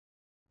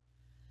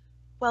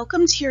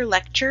Welcome to your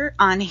lecture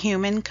on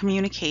human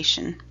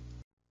communication.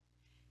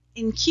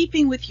 In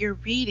keeping with your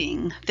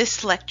reading,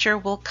 this lecture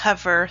will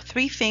cover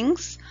three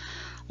things: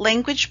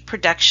 language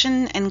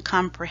production and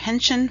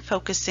comprehension,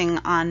 focusing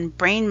on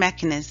brain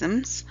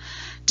mechanisms,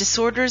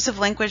 disorders of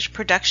language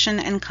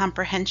production and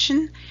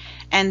comprehension,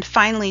 and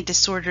finally,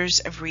 disorders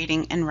of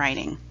reading and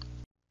writing.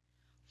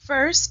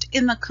 First,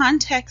 in the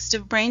context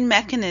of brain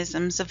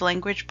mechanisms of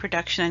language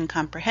production and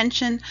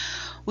comprehension,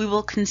 we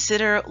will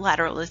consider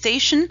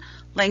lateralization,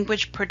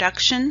 language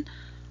production,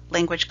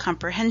 language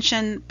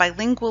comprehension,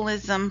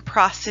 bilingualism,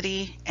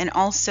 prosody, and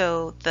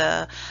also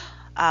the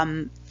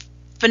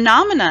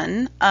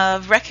phenomenon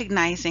of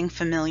recognizing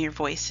familiar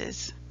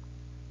voices.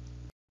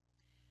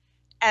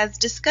 As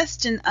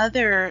discussed in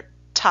other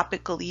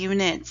topical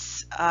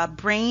units,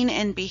 brain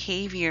and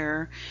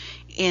behavior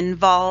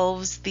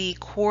involves the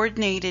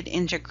coordinated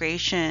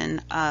integration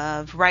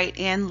of right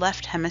and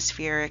left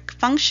hemispheric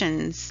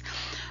functions.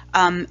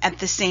 At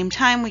the same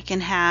time, we can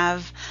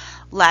have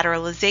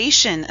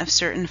lateralization of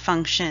certain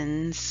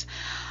functions.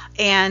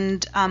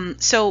 And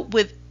so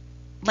with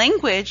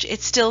language,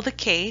 it's still the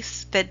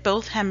case that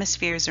both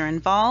hemispheres are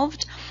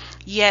involved,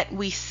 yet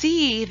we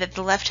see that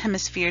the left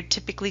hemisphere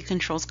typically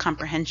controls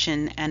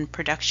comprehension and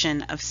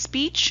production of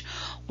speech,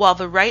 while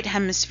the right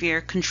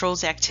hemisphere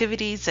controls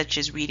activities such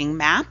as reading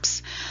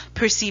maps,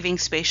 perceiving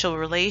spatial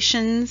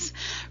relations,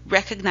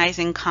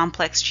 recognizing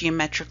complex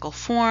geometrical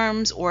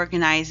forms,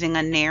 organizing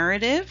a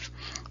narrative,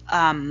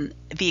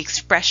 the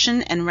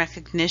expression and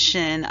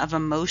recognition of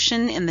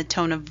emotion in the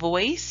tone of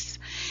voice,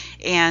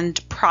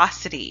 and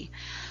prosody.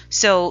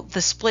 So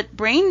the split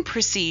brain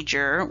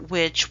procedure,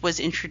 which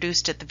was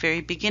introduced at the very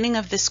beginning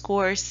of this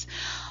course,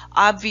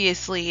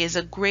 obviously is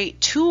a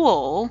great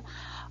tool,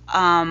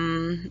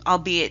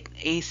 albeit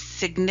a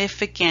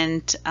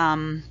significant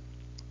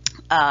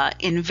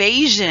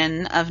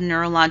invasion of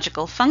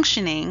neurological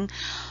functioning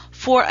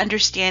for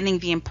understanding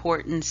the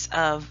importance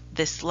of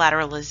this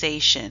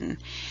lateralization.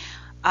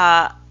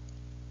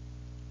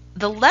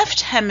 The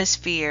left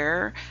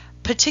hemisphere,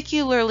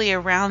 particularly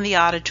around the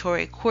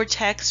auditory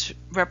cortex,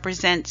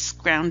 represents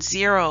ground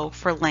zero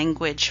for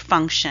language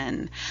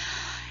function.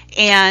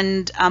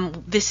 And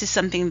this is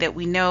something that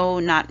we know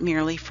not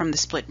merely from the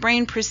split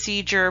brain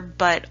procedure,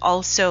 but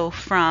also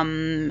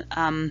from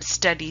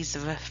studies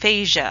of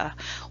aphasia,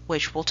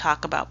 which we'll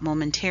talk about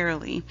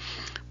momentarily.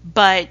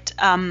 But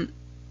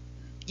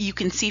you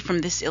can see from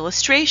this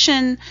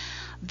illustration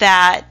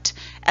that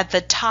at the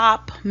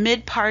top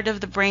mid part of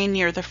the brain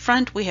near the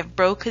front, we have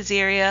Broca's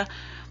area.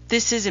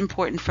 This is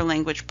important for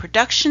language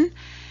production.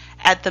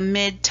 At the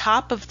mid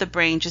top of the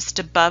brain, just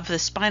above the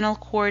spinal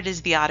cord,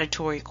 is the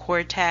auditory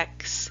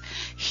cortex,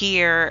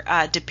 here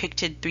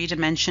depicted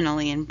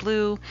three-dimensionally in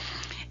blue.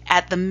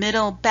 At the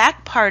middle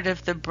back part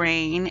of the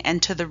brain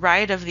and to the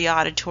right of the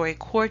auditory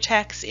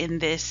cortex in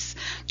this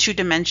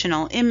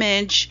two-dimensional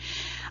image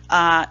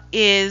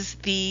is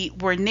the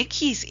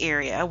Wernicke's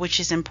area,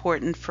 which is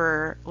important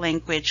for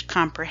language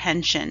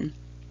comprehension.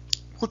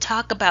 We'll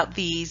talk about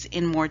these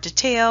in more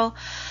detail.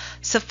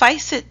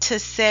 Suffice it to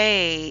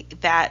say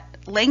that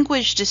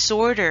language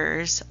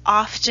disorders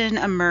often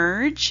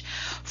emerge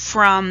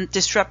from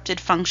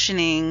disrupted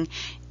functioning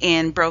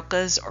in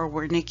Broca's or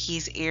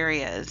Wernicke's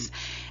areas.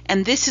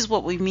 And this is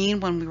what we mean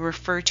when we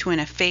refer to an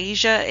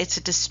aphasia. It's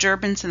a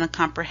disturbance in the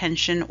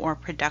comprehension or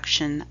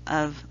production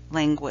of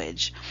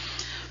language.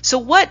 So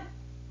what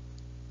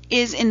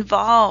is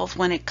involved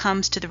when it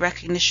comes to the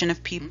recognition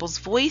of people's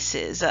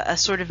voices, a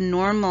sort of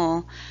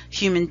normal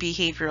human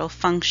behavioral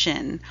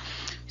function?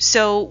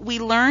 So we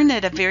learn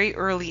at a very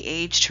early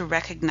age to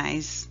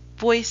recognize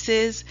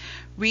voices.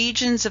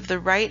 Regions of the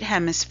right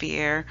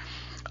hemisphere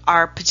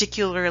are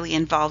particularly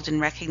involved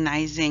in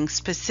recognizing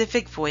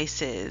specific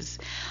voices.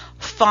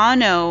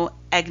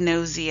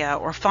 Phonoagnosia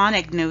or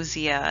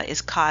phonagnosia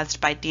is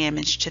caused by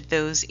damage to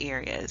those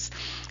areas.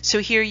 So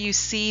here you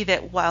see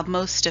that while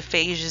most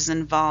aphasias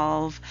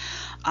involve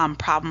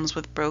problems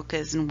with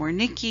Broca's and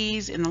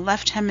Wernicke's in the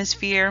left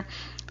hemisphere,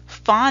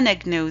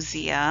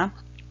 phonagnosia,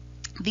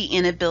 the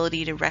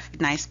inability to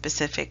recognize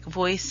specific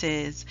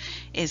voices,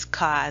 is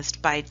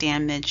caused by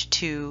damage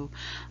to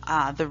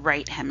the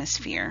right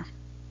hemisphere.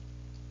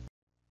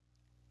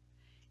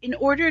 In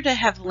order to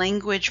have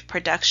language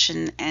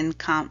production and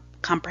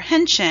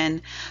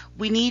comprehension,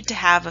 we need to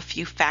have a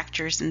few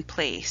factors in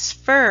place.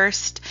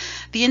 First,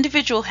 the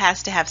individual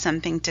has to have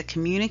something to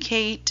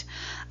communicate,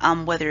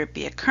 whether it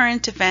be a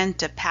current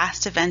event, a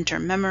past event or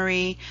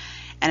memory,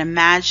 an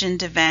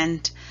imagined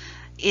event.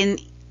 In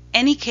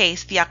any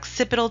case, the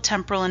occipital,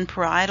 temporal, and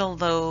parietal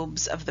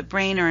lobes of the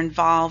brain are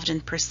involved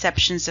in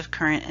perceptions of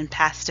current and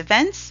past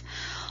events.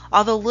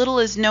 Although little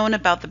is known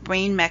about the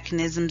brain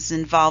mechanisms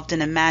involved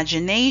in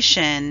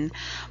imagination,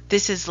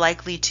 this is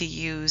likely to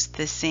use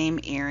the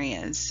same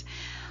areas.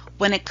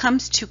 When it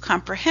comes to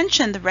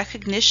comprehension, the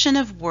recognition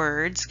of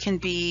words can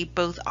be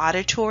both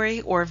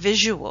auditory or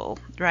visual,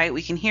 right?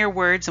 We can hear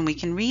words and we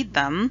can read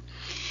them.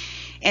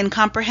 And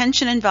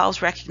comprehension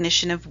involves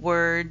recognition of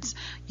words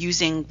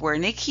using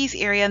Wernicke's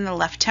area in the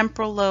left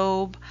temporal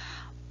lobe,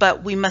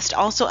 but we must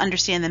also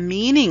understand the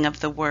meaning of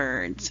the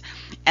words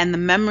and the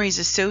memories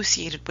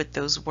associated with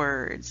those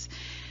words.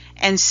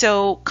 And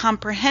so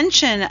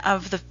comprehension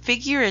of the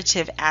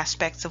figurative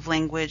aspects of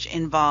language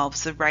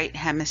involves the right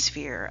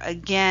hemisphere.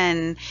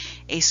 Again,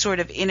 a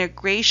sort of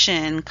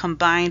integration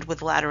combined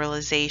with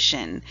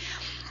lateralization.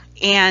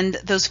 And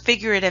those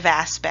figurative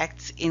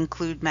aspects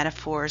include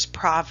metaphors,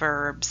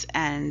 proverbs,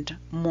 and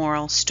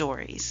moral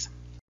stories.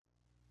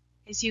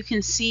 As you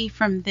can see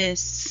from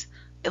this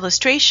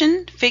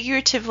illustration,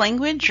 figurative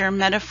language or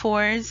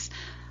metaphors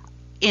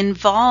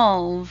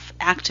involve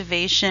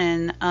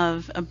activation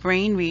of a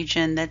brain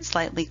region that's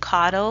slightly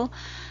caudal,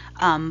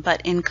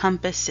 but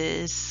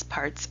encompasses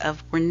parts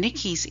of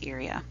Wernicke's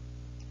area.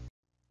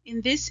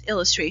 In this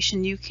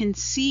illustration, you can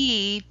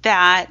see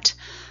that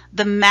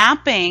the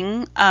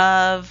mapping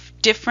of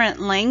different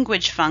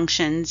language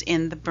functions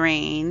in the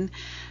brain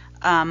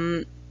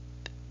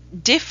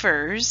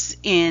differs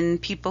in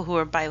people who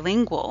are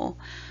bilingual.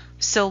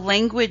 So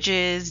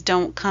languages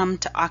don't come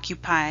to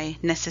occupy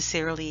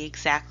necessarily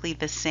exactly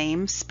the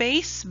same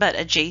space, but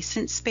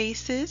adjacent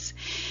spaces.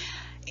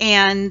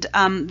 And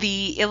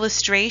the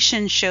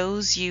illustration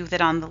shows you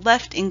that on the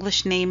left,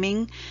 English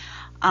naming,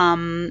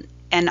 and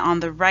on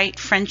the right,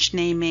 French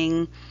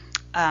naming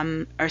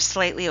are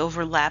slightly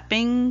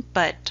overlapping,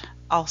 but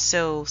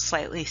also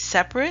slightly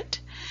separate.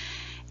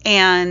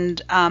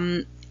 And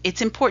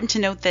it's important to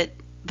note that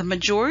the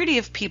majority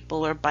of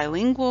people are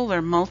bilingual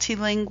or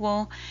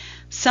multilingual.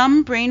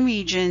 Some brain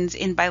regions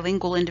in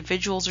bilingual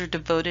individuals are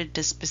devoted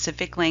to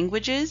specific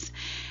languages,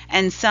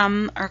 and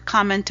some are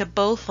common to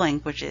both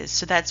languages.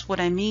 So that's what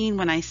I mean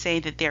when I say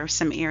that there are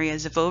some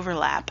areas of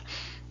overlap.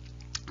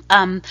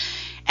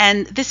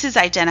 And this is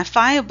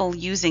identifiable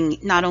using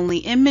not only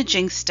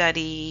imaging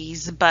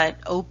studies, but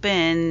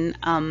open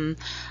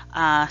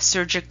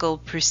surgical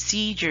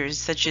procedures,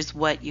 such as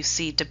what you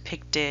see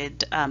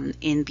depicted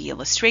in the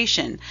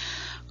illustration.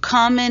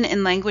 Common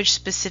and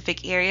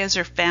language-specific areas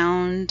are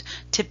found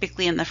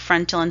typically in the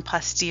frontal and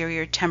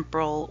posterior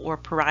temporal or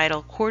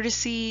parietal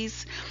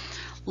cortices.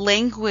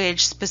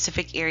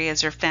 Language-specific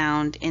areas are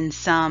found in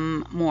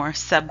some more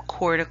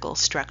subcortical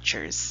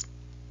structures.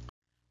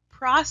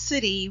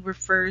 Prosody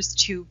refers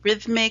to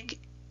rhythmic,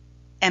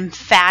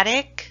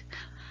 emphatic,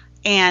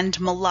 and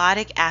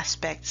melodic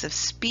aspects of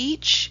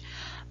speech.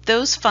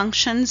 Those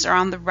functions are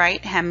on the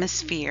right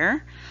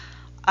hemisphere.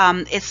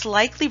 It's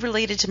likely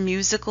related to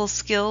musical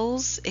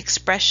skills,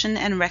 expression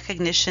and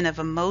recognition of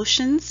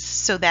emotions,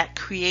 so that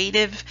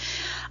creative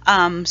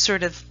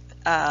sort of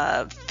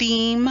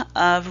theme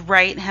of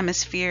right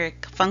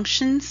hemispheric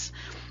functions.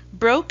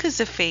 Broca's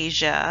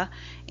aphasia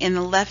in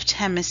the left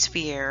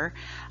hemisphere,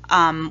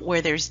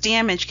 where there's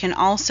damage, can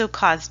also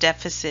cause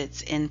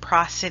deficits in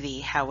prosody,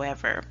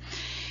 however.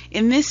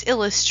 In this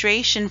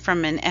illustration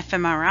from an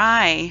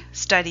fMRI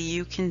study,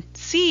 you can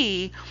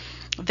see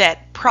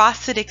that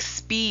prosodic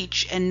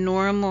speech and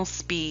normal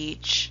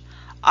speech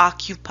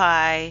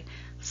occupy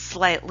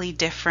slightly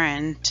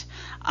different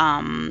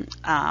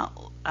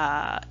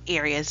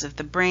areas of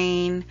the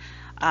brain,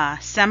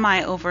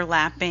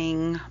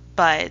 semi-overlapping,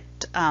 but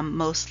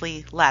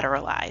mostly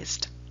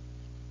lateralized.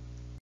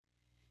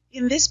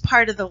 In this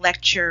part of the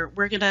lecture,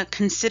 we're going to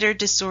consider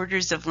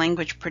disorders of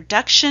language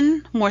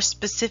production, more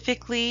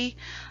specifically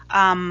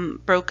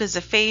Broca's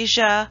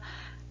aphasia,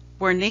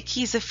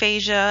 Wernicke's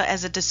aphasia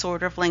as a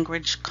disorder of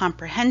language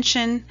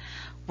comprehension.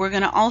 We're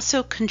going to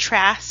also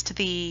contrast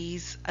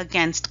these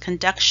against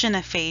conduction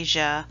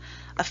aphasia,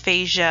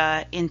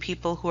 aphasia in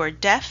people who are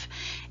deaf,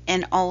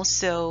 and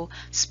also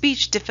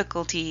speech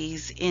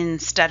difficulties in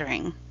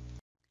stuttering.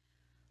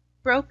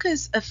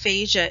 Broca's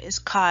aphasia is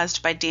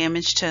caused by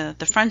damage to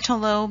the frontal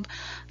lobe.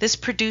 This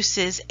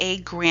produces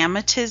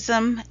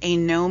agrammatism,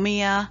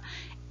 anomia,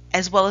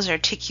 as well as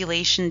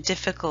articulation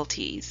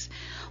difficulties.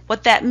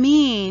 What that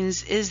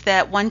means is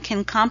that one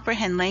can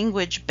comprehend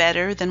language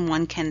better than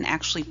one can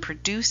actually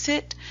produce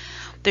it.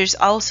 There's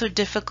also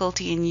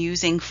difficulty in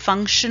using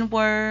function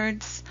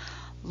words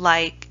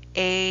like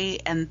a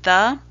and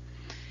the,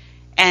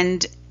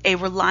 and a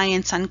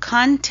reliance on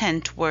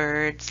content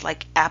words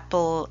like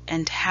apple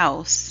and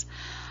house.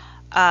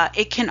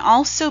 It can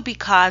also be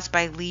caused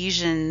by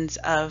lesions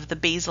of the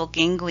basal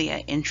ganglia,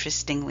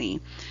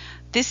 interestingly.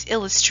 This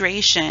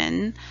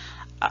illustration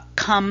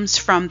comes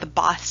from the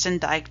Boston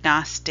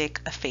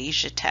Diagnostic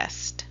Aphasia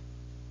Test.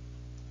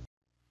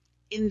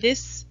 In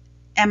this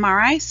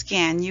MRI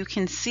scan, you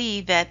can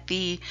see that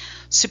the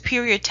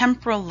superior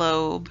temporal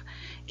lobe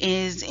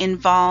is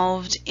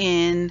involved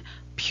in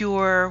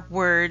pure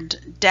word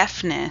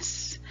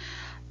deafness.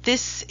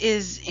 This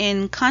is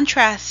in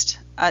contrast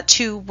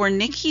to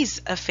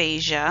Wernicke's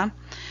aphasia,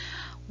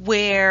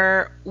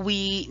 where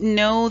we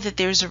know that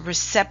there's a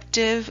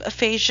receptive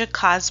aphasia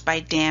caused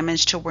by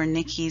damage to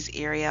Wernicke's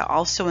area,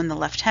 also in the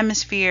left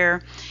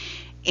hemisphere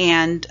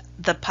and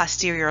the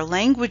posterior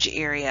language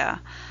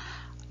area.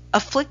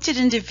 Afflicted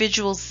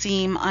individuals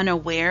seem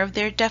unaware of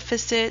their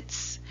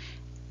deficits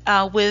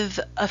with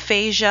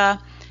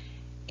aphasia,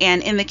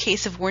 and in the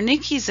case of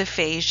Wernicke's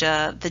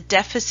aphasia, the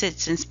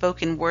deficits in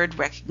spoken word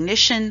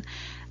recognition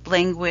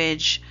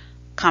language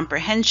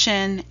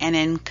comprehension and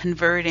in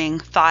converting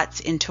thoughts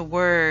into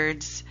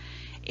words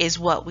is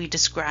what we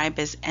describe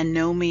as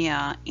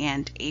anomia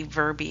and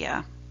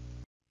averbia.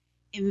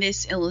 In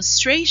this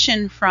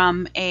illustration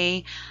from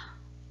a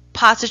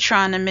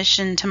positron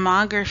emission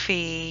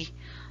tomography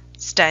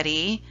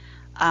study,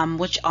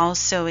 which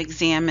also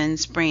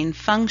examines brain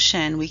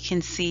function, we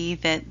can see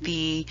that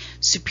the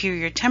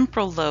superior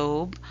temporal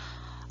lobe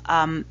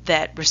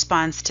that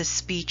responds to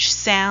speech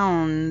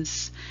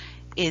sounds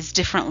is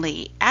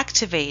differently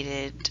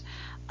activated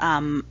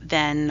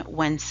than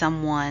when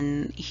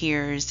someone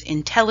hears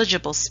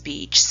intelligible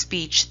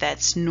speech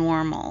that's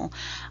normal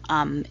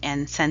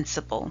and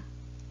sensible.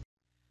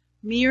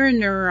 Mirror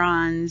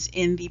neurons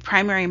in the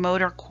primary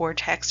motor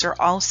cortex are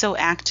also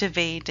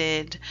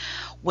activated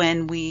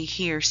when we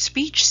hear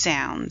speech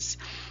sounds.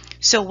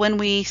 So when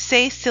we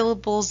say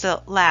syllables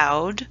out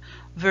loud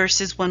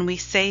versus when we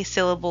say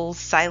syllables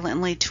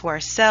silently to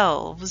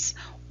ourselves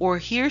or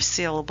hear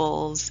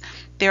syllables,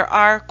 there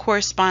are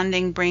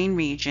corresponding brain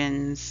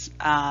regions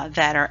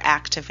that are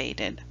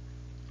activated.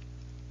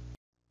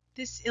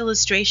 This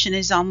illustration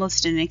is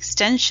almost an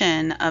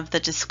extension of the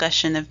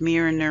discussion of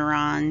mirror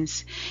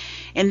neurons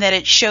in that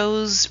it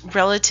shows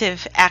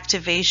relative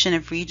activation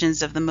of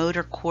regions of the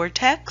motor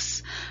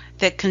cortex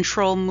that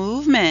control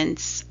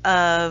movements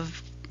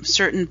of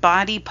certain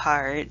body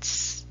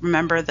parts.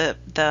 Remember,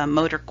 the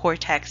motor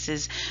cortex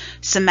is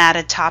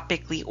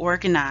somatotopically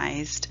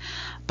organized,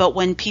 but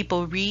when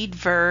people read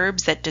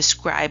verbs that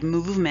describe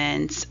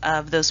movements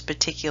of those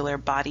particular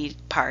body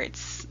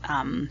parts,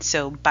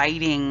 so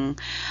biting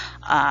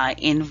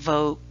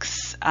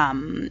invokes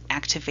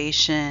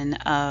activation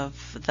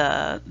of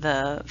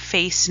the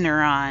face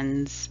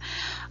neurons,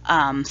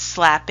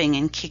 slapping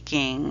and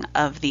kicking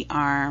of the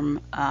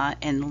arm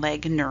and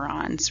leg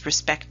neurons,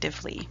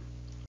 respectively.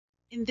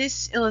 In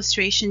this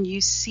illustration,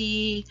 you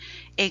see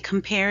a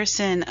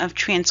comparison of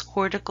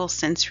transcortical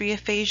sensory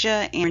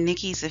aphasia and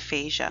Wernicke's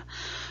aphasia.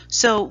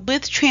 So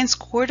with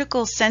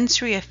transcortical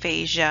sensory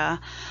aphasia,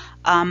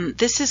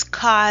 this is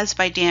caused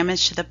by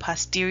damage to the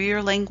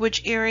posterior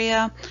language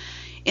area.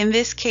 In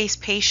this case,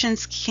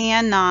 patients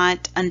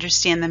cannot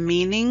understand the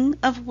meaning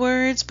of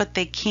words, but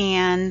they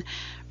can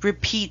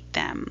repeat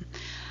them.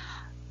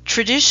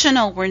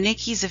 Traditional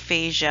Wernicke's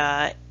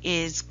aphasia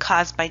is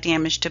caused by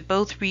damage to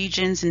both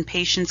regions, and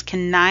patients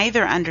can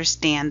neither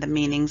understand the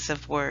meanings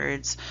of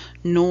words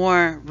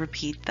nor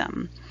repeat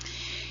them.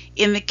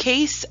 In the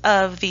case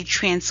of the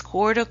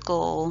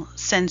transcortical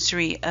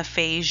sensory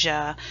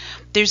aphasia,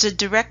 there's a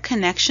direct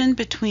connection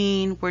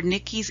between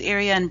Wernicke's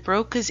area and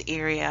Broca's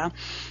area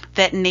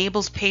that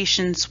enables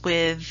patients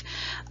with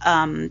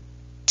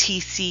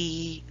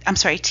TSA,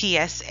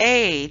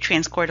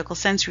 transcortical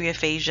sensory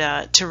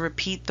aphasia, to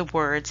repeat the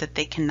words that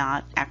they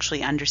cannot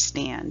actually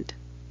understand.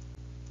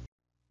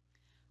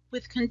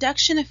 With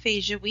conduction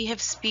aphasia, we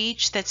have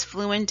speech that's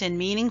fluent and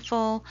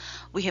meaningful,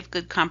 we have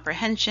good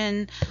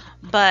comprehension,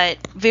 but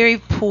very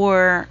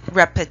poor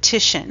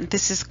repetition.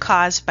 This is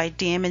caused by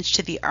damage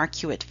to the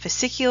arcuate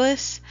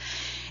fasciculus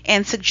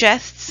and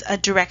suggests a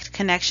direct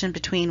connection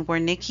between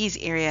Wernicke's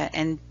area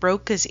and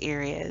Broca's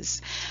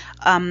areas.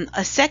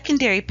 A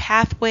secondary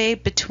pathway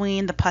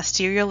between the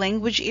posterior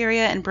language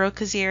area and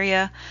Broca's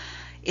area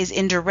is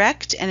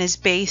indirect and is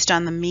based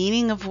on the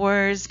meaning of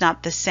words,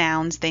 not the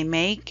sounds they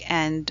make,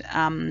 and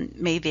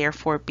may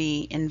therefore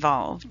be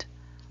involved.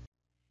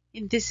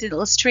 In this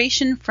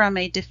illustration from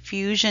a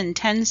diffusion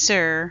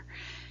tensor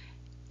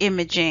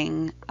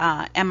imaging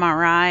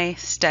MRI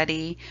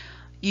study,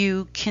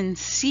 you can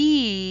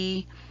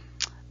see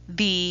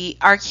the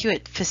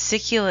arcuate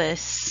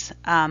fasciculus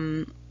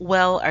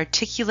well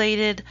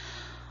articulated.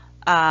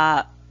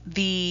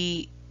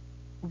 The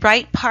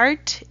right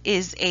part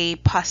is a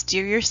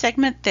posterior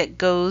segment that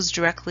goes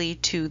directly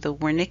to the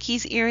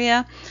Wernicke's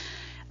area.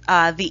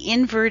 The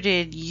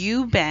inverted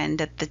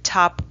U-bend at the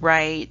top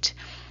right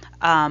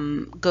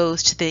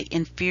goes to the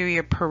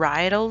inferior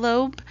parietal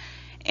lobe,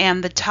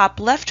 and the top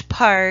left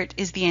part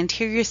is the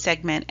anterior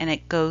segment, and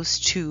it goes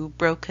to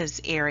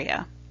Broca's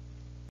area.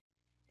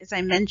 As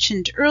I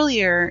mentioned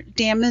earlier,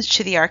 damage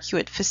to the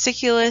arcuate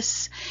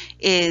fasciculus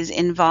is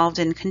involved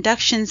in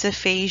conductions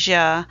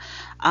aphasia,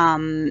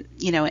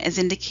 as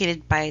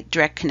indicated by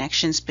direct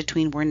connections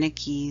between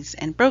Wernicke's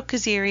and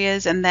Broca's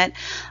areas, and that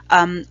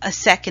a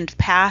second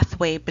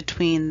pathway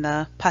between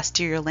the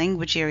posterior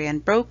language area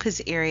and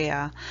Broca's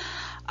area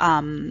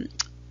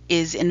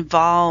is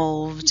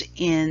involved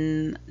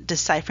in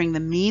deciphering the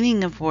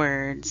meaning of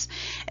words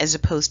as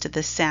opposed to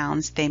the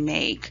sounds they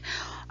make.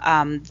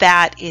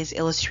 That is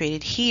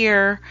illustrated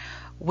here,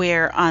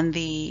 where on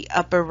the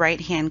upper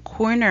right-hand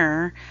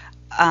corner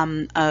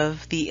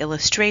of the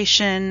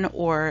illustration,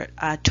 or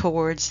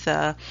towards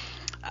the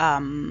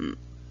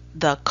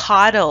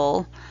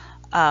caudal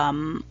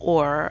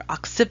or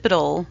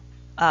occipital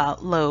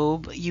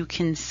lobe, you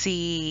can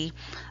see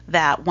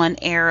that one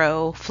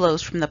arrow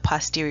flows from the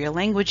posterior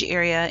language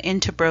area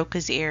into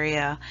Broca's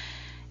area,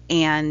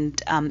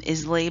 and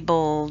is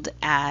labeled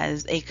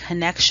as a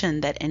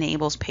connection that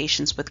enables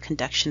patients with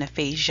conduction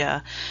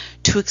aphasia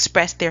to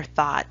express their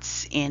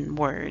thoughts in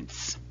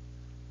words.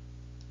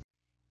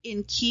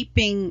 In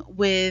keeping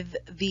with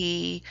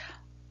the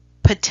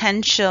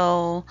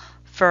potential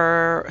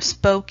for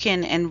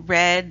spoken and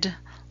read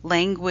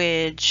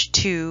language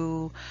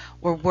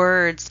or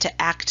words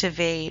to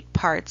activate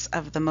parts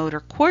of the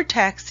motor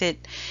cortex,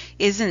 it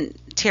isn't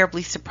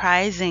terribly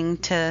surprising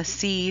to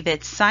see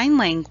that sign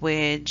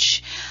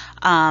language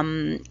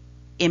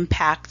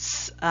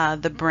impacts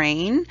the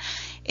brain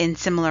in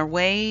similar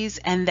ways,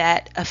 and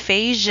that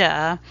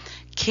aphasia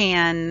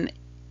can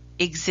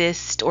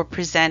exist or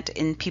present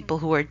in people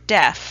who are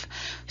deaf.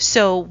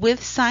 So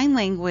with sign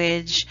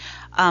language,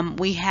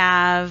 we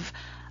have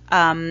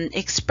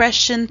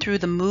expression through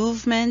the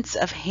movements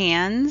of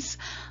hands,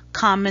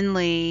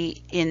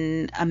 commonly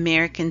in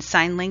American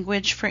Sign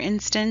Language, for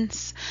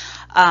instance.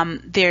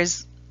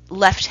 There's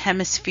left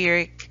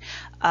hemispheric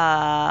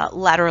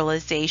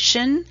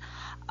lateralization,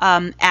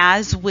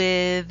 as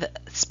with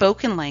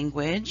spoken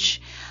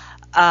language.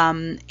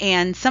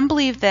 And some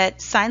believe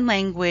that sign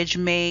language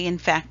may in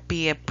fact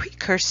be a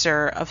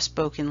precursor of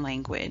spoken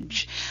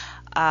language.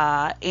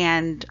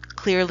 And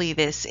clearly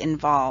this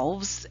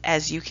involves,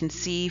 as you can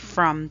see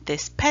from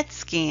this PET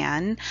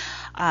scan,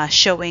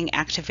 showing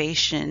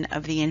activation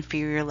of the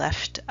inferior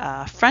left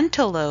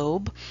frontal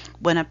lobe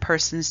when a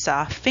person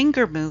saw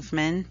finger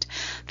movement.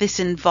 This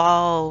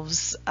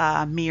involves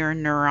mirror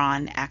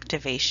neuron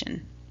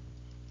activation.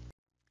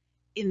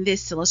 In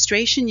this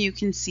illustration, you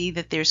can see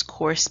that there's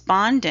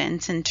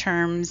correspondence in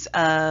terms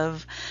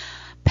of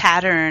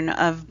pattern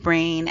of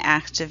brain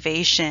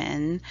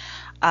activation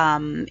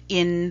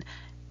in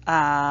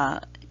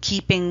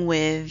keeping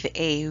with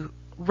a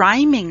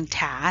rhyming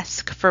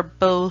task for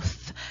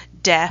both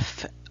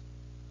deaf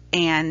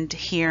and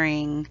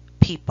hearing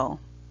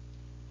people.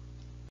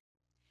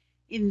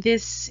 In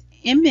this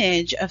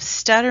image of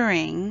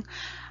stuttering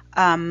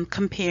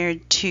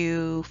compared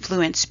to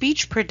fluent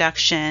speech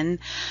production,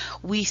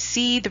 we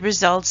see the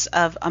results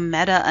of a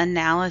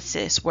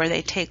meta-analysis where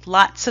they take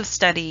lots of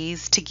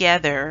studies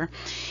together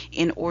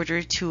in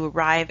order to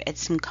arrive at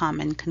some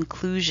common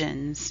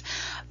conclusions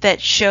that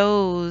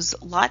shows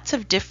lots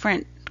of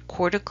different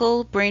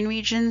cortical brain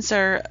regions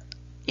are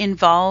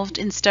involved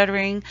in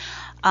stuttering,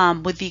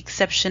 with the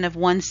exception of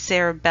one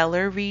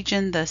cerebellar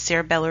region, the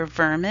cerebellar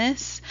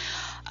vermis.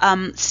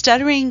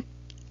 Stuttering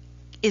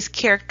is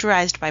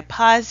characterized by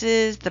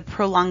pauses, the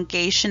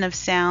prolongation of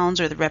sounds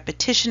or the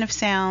repetition of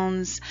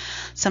sounds,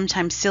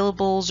 sometimes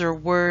syllables or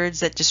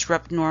words that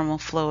disrupt normal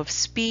flow of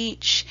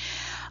speech.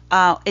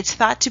 It's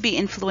thought to be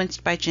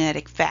influenced by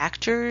genetic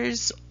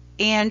factors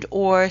and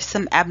or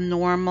some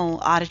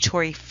abnormal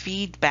auditory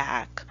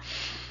feedback.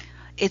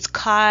 It's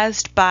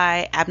caused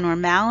by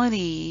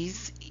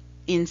abnormalities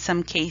in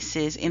some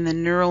cases in the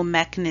neural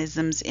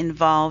mechanisms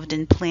involved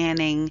in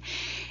planning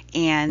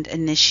and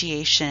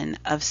initiation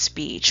of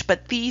speech,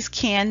 but these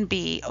can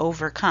be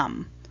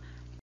overcome.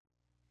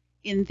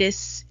 In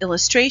this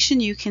illustration,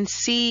 you can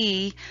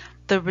see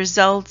the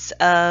results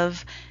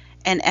of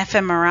an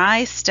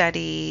fMRI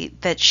study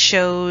that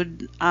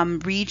showed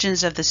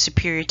regions of the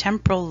superior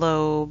temporal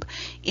lobe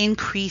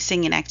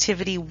increasing in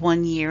activity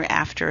 1 year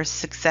after a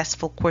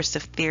successful course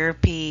of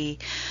therapy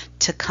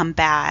to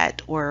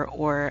combat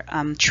or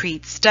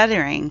treat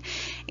stuttering.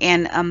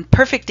 And a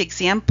perfect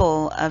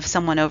example of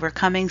someone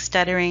overcoming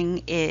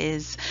stuttering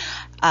is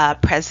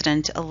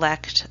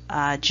President-elect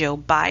Joe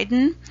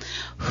Biden,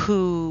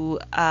 who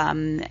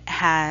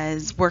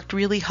has worked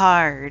really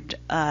hard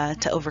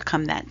to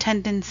overcome that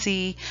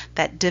tendency,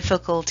 that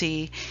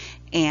difficulty,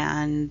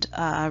 and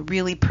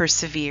really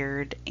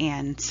persevered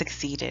and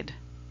succeeded,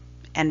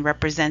 and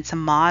represents a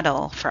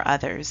model for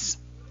others.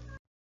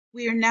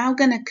 We are now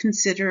going to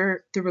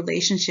consider the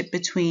relationship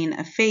between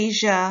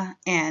aphasia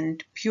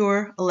and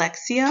pure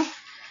alexia,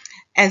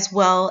 as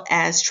well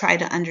as try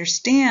to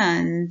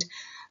understand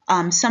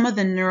some of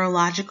the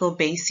neurological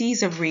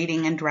bases of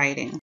reading and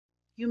writing.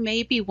 You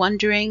may be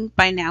wondering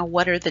by now,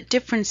 what are the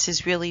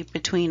differences really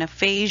between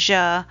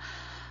aphasia,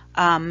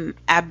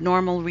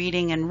 abnormal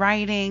reading and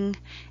writing,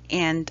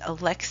 and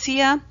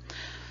alexia?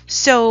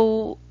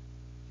 So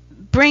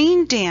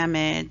brain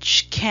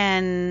damage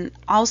can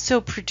also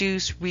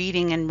produce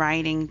reading and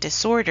writing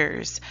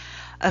disorders.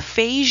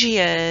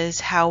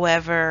 Aphasias,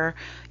 however,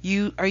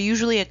 are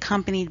usually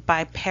accompanied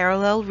by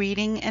parallel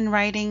reading and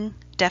writing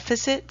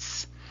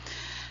deficits.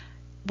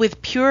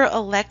 With pure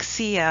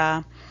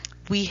alexia,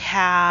 we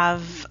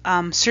have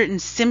certain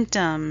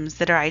symptoms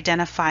that are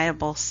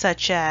identifiable,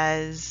 such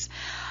as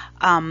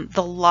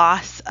the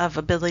loss of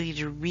ability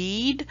to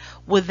read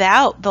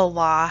without the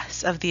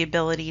loss of the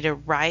ability to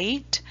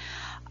write.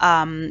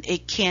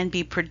 It can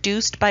be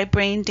produced by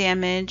brain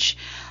damage.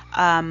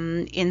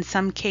 In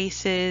some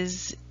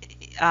cases,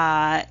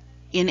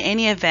 in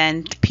any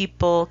event,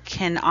 people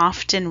can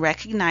often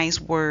recognize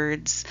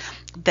words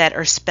that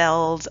are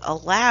spelled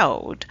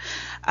aloud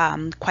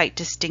quite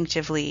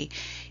distinctively.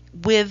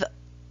 With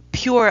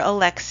pure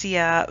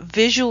alexia,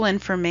 visual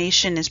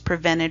information is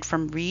prevented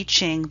from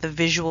reaching the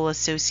visual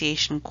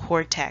association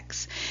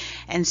cortex.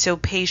 And so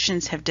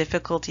patients have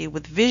difficulty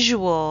with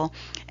visual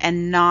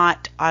and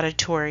not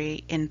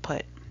auditory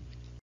input.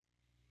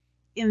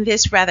 In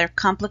this rather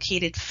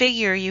complicated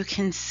figure, you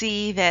can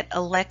see that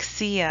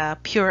alexia,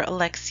 pure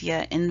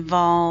alexia,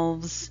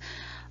 involves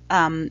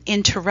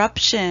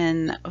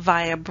interruption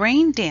via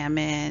brain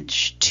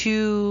damage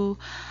to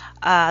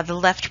the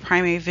left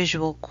primary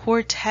visual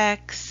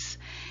cortex,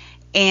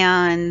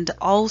 and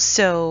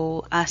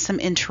also some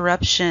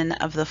interruption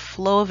of the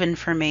flow of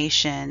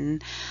information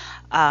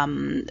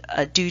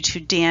due to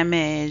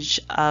damage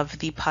of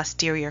the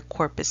posterior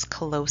corpus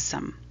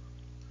callosum.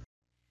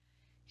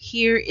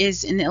 Here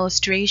is an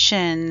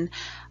illustration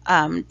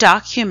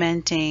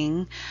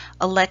documenting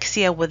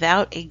alexia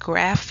without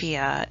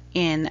agraphia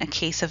in a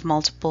case of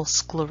multiple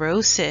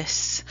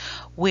sclerosis,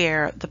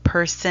 where the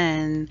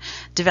person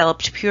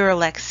developed pure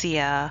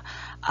alexia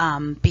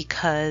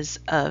because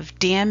of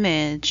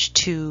damage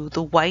to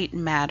the white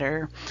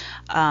matter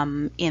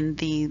in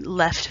the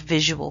left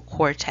visual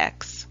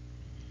cortex.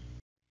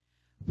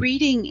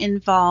 Reading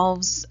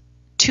involves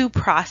two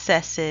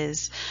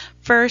processes.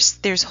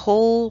 First, there's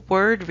whole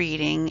word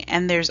reading,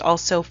 and there's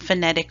also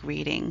phonetic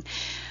reading.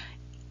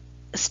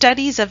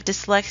 Studies of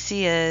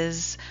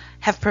dyslexias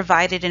have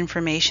provided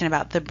information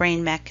about the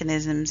brain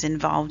mechanisms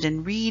involved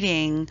in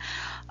reading,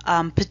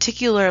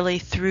 particularly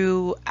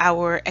through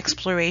our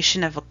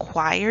exploration of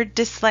acquired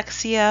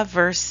dyslexia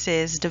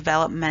versus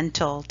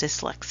developmental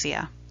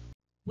dyslexia.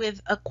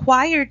 With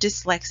acquired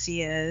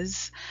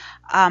dyslexias,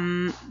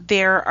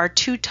 there are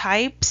two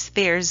types.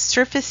 There's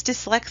surface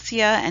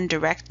dyslexia and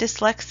direct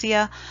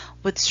dyslexia.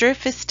 With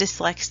surface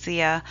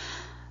dyslexia,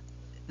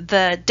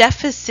 the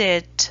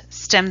deficit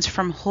stems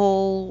from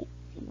whole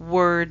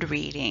word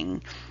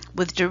reading.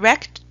 With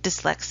direct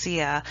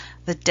dyslexia,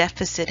 the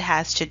deficit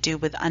has to do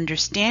with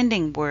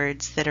understanding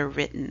words that are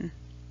written.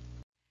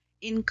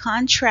 In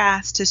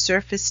contrast to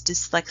surface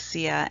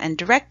dyslexia and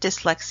direct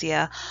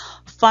dyslexia,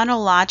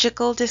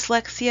 phonological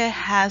dyslexia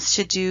has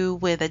to do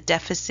with a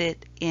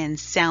deficit in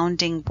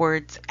sounding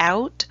words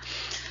out.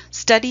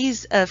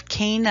 Studies of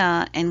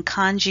kana and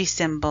kanji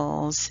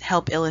symbols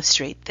help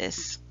illustrate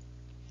this.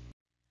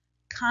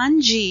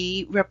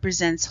 Kanji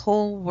represents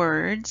whole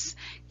words.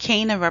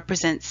 Kana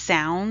represents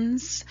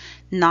sounds,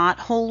 not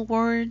whole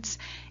words.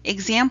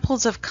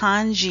 Examples of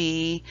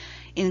kanji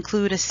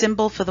include a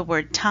symbol for the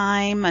word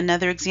time.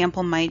 Another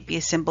example might be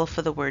a symbol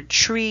for the word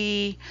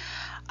tree.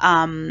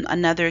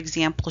 Another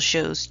example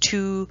shows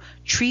two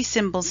tree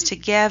symbols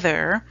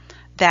together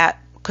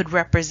that could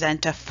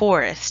represent a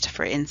forest,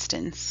 for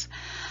instance.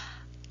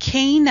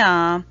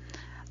 Kana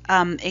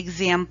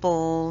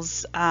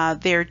examples,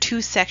 there are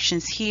two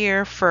sections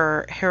here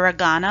for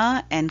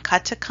hiragana and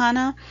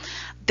katakana.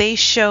 They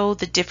show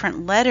the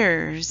different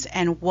letters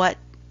and what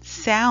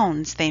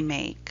sounds they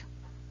make.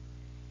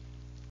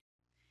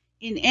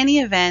 In any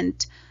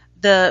event,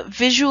 the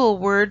visual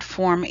word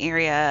form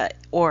area,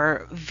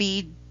 or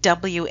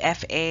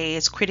VWFA,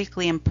 is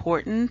critically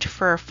important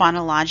for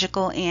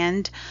phonological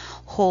and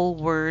whole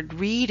word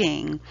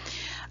reading,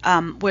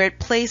 where it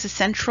plays a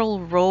central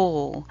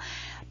role.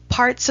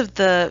 Parts of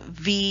the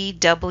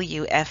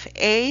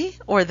VWFA,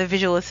 or the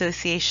visual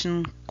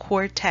association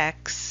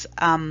cortex,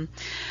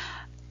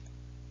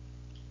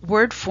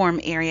 word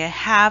form area,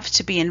 have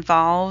to be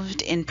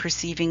involved in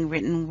perceiving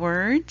written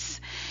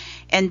words,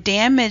 and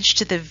damage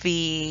to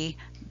the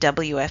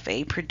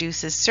VWFA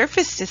produces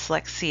surface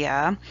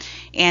dyslexia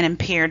and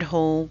impaired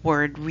whole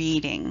word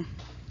reading.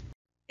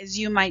 As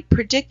you might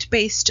predict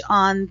based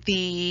on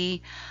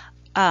the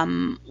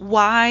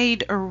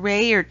wide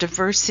array or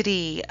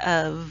diversity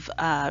of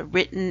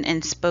written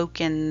and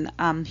spoken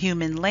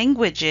human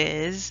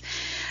languages,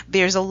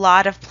 there's a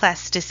lot of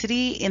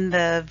plasticity in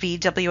the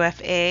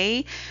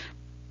VWFA.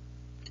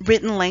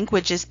 Written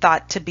language is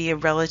thought to be a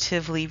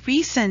relatively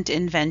recent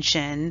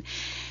invention,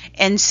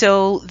 and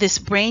so this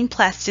brain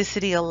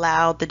plasticity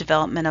allowed the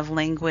development of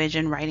language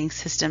and writing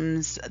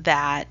systems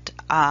that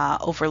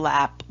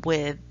overlap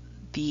with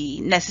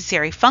the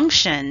necessary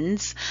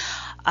functions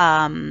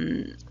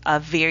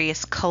of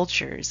various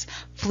cultures.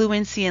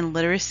 Fluency and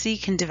literacy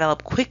can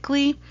develop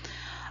quickly,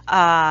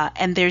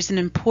 and there's an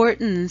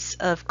importance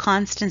of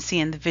constancy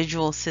in the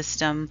visual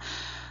system,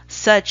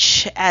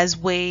 such as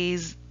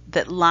ways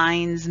that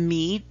lines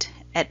meet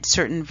at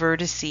certain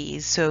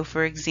vertices. So,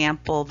 for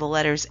example, the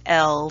letters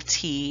L,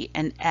 T,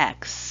 and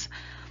X.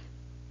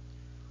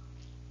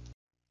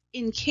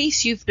 In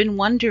case you've been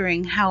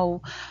wondering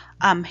how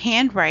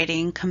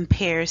handwriting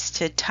compares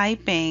to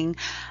typing,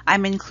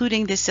 I'm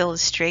including this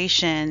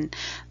illustration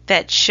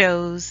that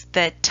shows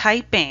that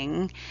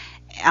typing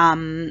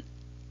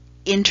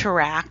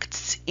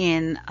interacts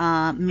in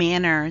a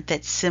manner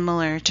that's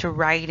similar to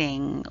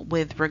writing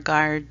with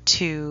regard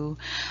to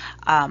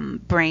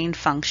brain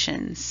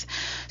functions.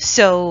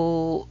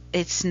 So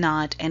it's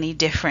not any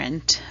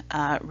different,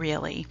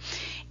 really.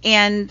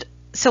 And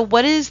so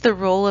what is the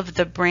role of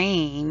the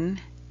brain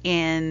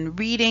in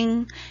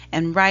reading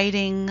and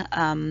writing.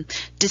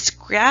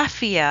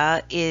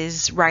 Dysgraphia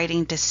is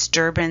writing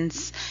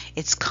disturbance.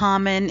 It's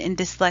common in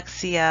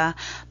dyslexia.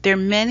 There are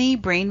many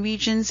brain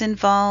regions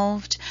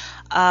involved.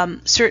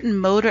 Certain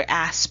motor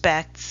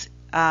aspects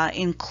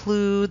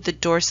include the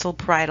dorsal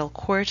parietal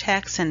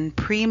cortex and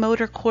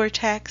premotor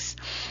cortex.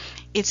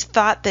 It's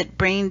thought that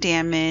brain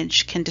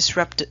damage can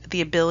disrupt the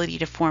ability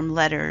to form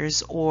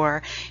letters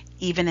or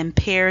even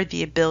impair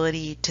the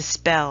ability to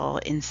spell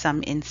in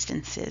some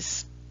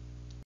instances.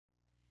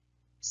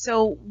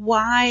 So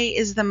why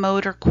is the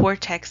motor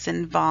cortex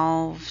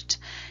involved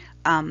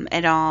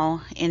at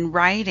all in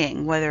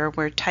writing, whether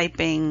we're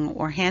typing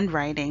or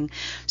handwriting?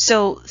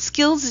 So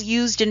skills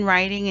used in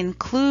writing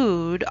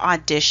include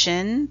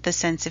audition, the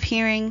sense of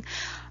hearing,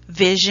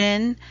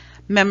 vision,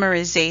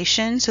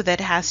 memorization, so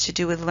that has to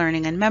do with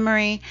learning and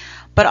memory,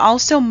 but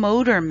also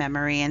motor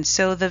memory, and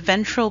so the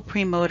ventral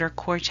premotor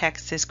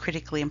cortex is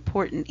critically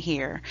important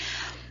here.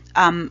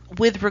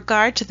 With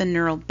regard to the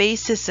neural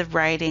basis of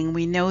writing,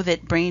 we know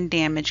that brain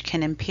damage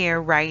can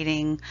impair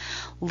writing,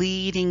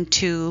 leading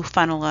to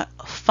phonological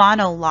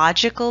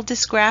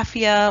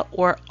dysgraphia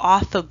or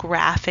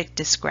orthographic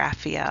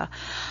dysgraphia,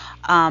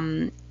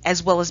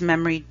 as well as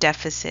memory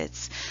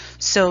deficits.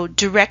 So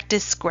direct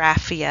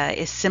dysgraphia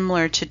is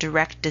similar to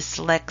direct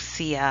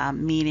dyslexia,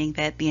 meaning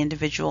that the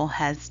individual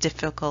has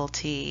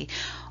difficulty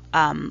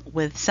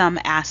with some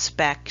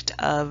aspect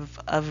of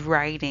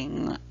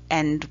writing,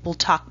 and we'll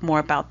talk more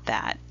about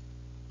that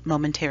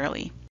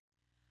momentarily.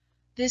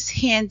 This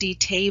handy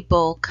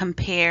table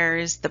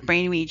compares the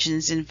brain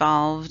regions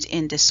involved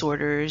in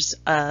disorders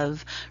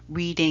of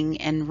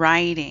reading and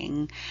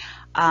writing.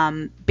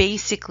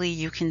 Basically,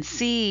 you can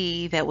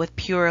see that with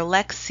pure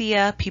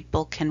alexia,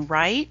 people can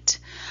write.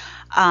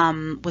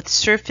 With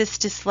surface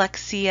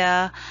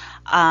dyslexia,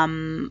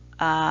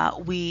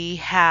 we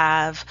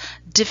have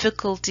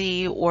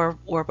difficulty or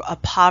a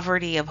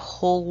poverty of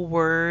whole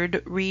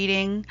word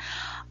reading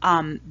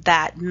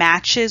that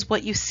matches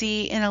what you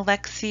see in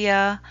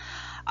alexia.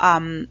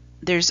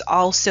 There's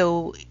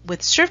also,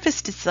 with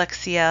surface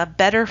dyslexia,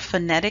 better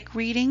phonetic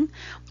reading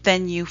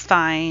than you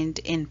find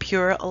in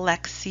pure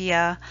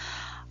alexia.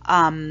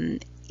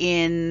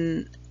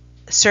 In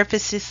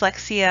surface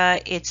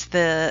dyslexia, it's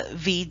the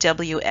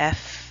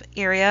VWF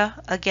area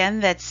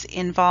again that's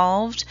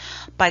involved,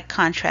 by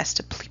contrast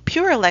to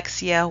pure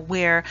alexia,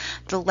 where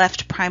the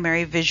left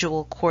primary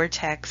visual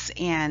cortex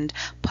and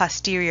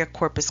posterior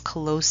corpus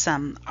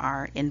callosum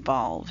are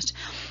involved.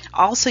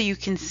 Also, you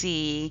can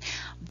see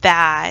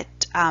that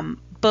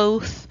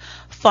both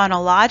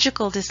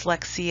phonological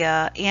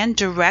dyslexia and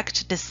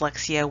direct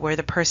dyslexia, where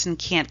the person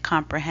can't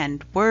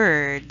comprehend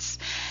words,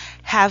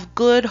 have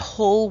good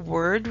whole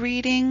word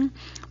reading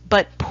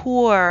but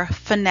poor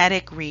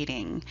phonetic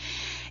reading.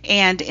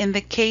 And in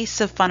the case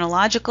of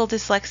phonological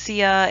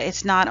dyslexia,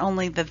 it's not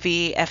only the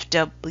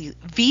VWFA,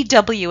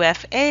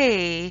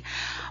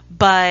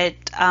 but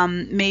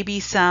maybe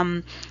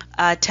some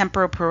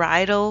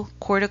temporoparietal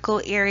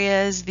cortical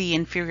areas, the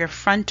inferior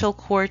frontal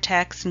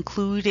cortex,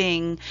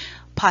 including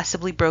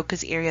possibly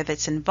Broca's area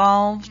that's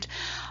involved.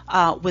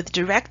 With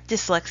direct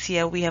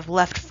dyslexia, we have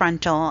left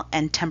frontal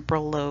and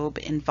temporal lobe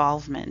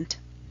involvement.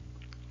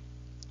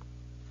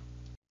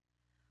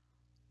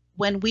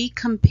 When we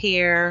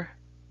compare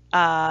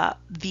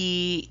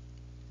the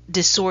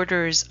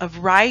disorders of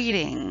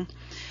writing,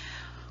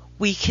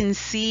 we can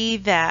see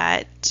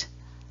that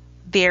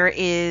there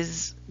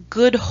is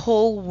good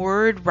whole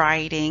word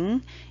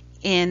writing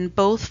in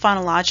both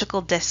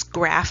phonological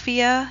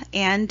dysgraphia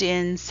and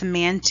in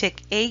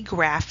semantic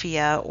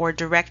agraphia or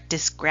direct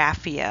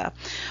dysgraphia,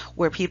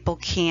 where people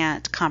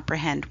can't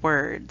comprehend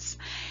words,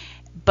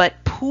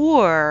 but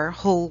poor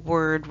whole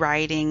word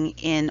writing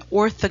in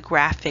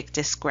orthographic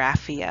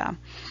dysgraphia.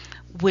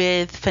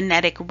 With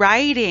phonetic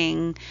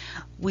writing,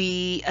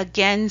 we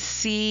again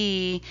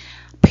see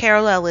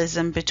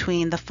parallelism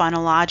between the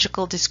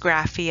phonological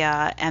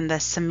dysgraphia and the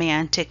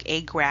semantic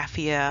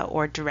agraphia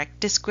or direct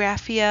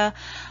dysgraphia,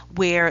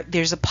 where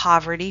there's a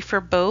poverty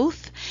for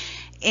both.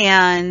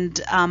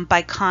 And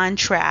by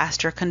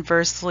contrast, or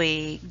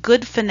conversely,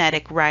 good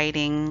phonetic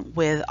writing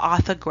with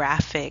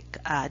orthographic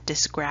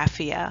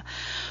dysgraphia.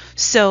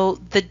 So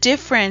the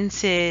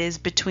differences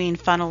between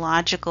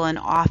phonological and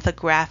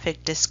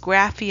orthographic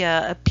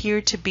dysgraphia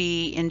appear to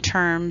be in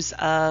terms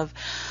of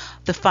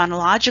the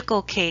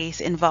phonological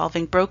case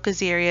involving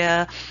Broca's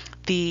area,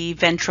 the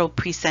ventral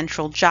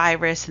precentral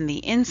gyrus, and the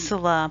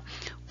insula,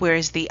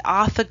 whereas the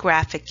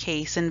orthographic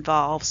case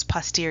involves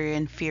posterior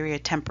inferior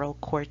temporal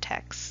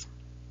cortex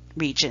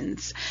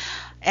regions.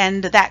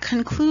 And that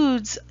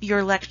concludes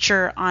your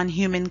lecture on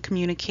human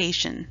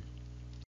communication.